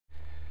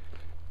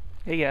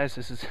Hey guys,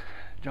 this is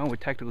John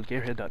with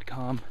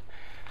Tacticalgearhead.com.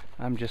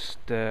 I'm just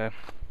here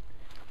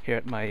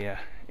at my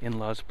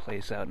in-laws'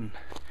 place out in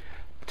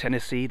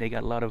Tennessee. They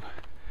got a lot of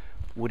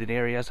wooded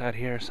areas out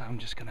here, so I'm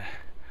just gonna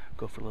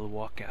go for a little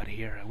walk out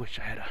here. I wish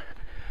I had a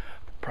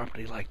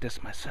property like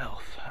this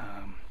myself,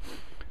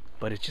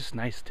 but it's just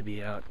nice to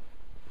be out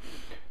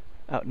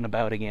and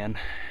about again,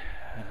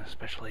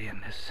 especially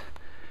in this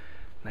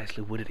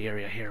nicely wooded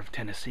area here of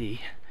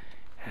Tennessee.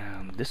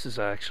 This is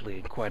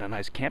actually quite a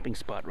nice camping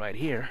spot right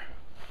here.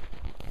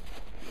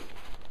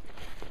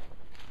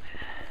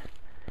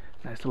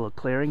 Nice little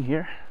clearing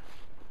here.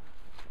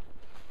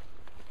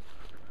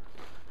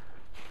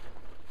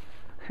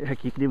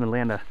 Heck, you can even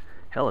land a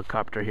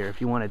helicopter here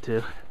if you wanted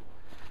to.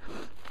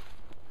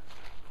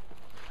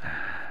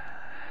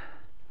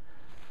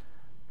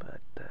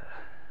 But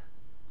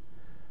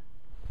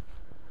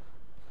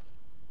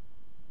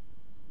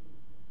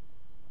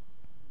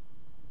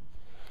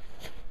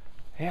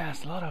yeah,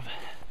 it's a lot of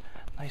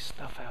nice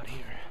stuff out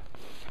here.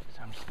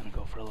 So I'm just gonna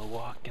go for a little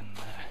walk and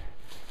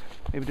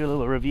maybe do a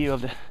little review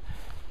of the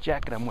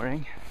jacket I'm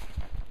wearing.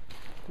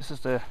 This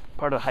is the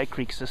part of the High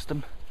Creek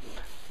system,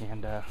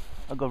 and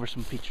I'll go over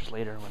some pictures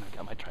later when I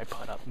got my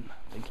tripod up and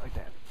things like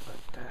that.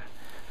 But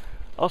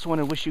also want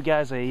to wish you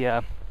guys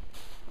a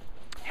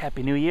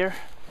Happy New Year.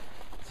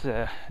 It's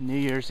New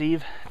Year's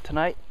Eve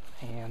tonight,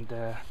 and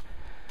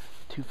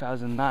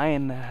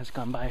 2009 has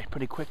gone by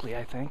pretty quickly,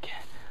 I think.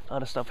 A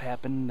lot of stuff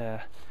happened.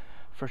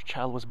 First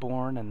child was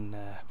born, and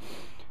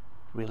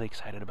really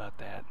excited about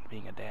that,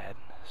 being a dad.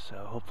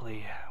 So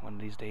hopefully one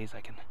of these days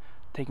I can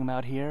take him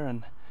out here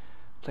and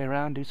play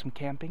around, do some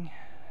camping.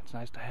 It's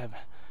nice to have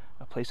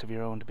a place of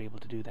your own to be able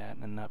to do that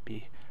and not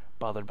be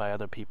bothered by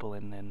other people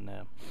in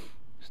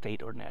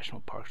state or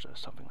national parks or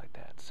something like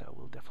that. So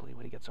we'll definitely,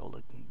 when he gets older,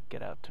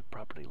 get out to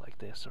property like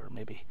this, or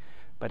maybe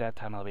by that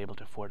time I'll be able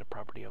to afford a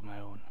property of my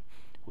own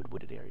with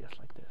wooded areas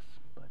like this.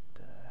 But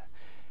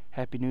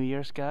Happy New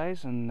Year's,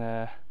 guys, and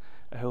I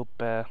hope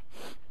that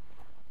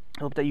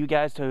you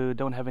guys who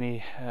don't have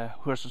any,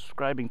 who are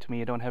subscribing to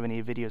me, don't have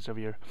any videos of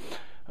your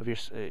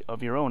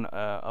own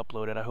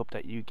uploaded. I hope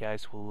that you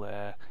guys will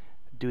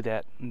do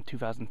that in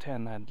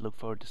 2010. I look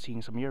forward to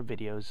seeing some of your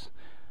videos,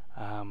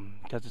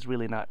 because it's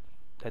really not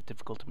that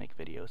difficult to make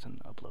videos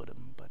and upload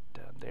them, but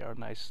they are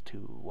nice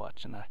to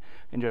watch, and I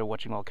enjoy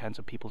watching all kinds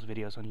of people's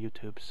videos on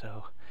YouTube.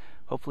 So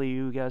hopefully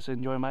you guys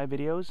enjoy my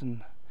videos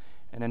and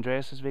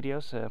Andreas's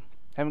videos.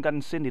 Haven't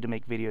gotten Cindy to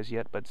make videos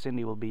yet, but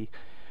Cindy will be,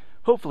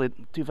 hopefully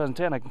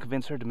 2010 I can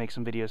convince her to make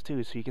some videos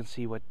too, so you can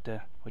see what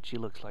she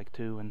looks like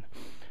too, and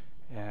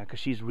because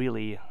she's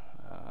really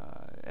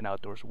an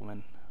outdoors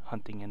woman,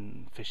 hunting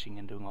and fishing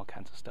and doing all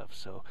kinds of stuff.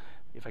 So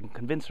if I can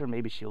convince her,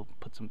 maybe she'll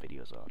put some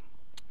videos on.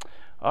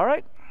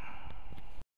 Alright,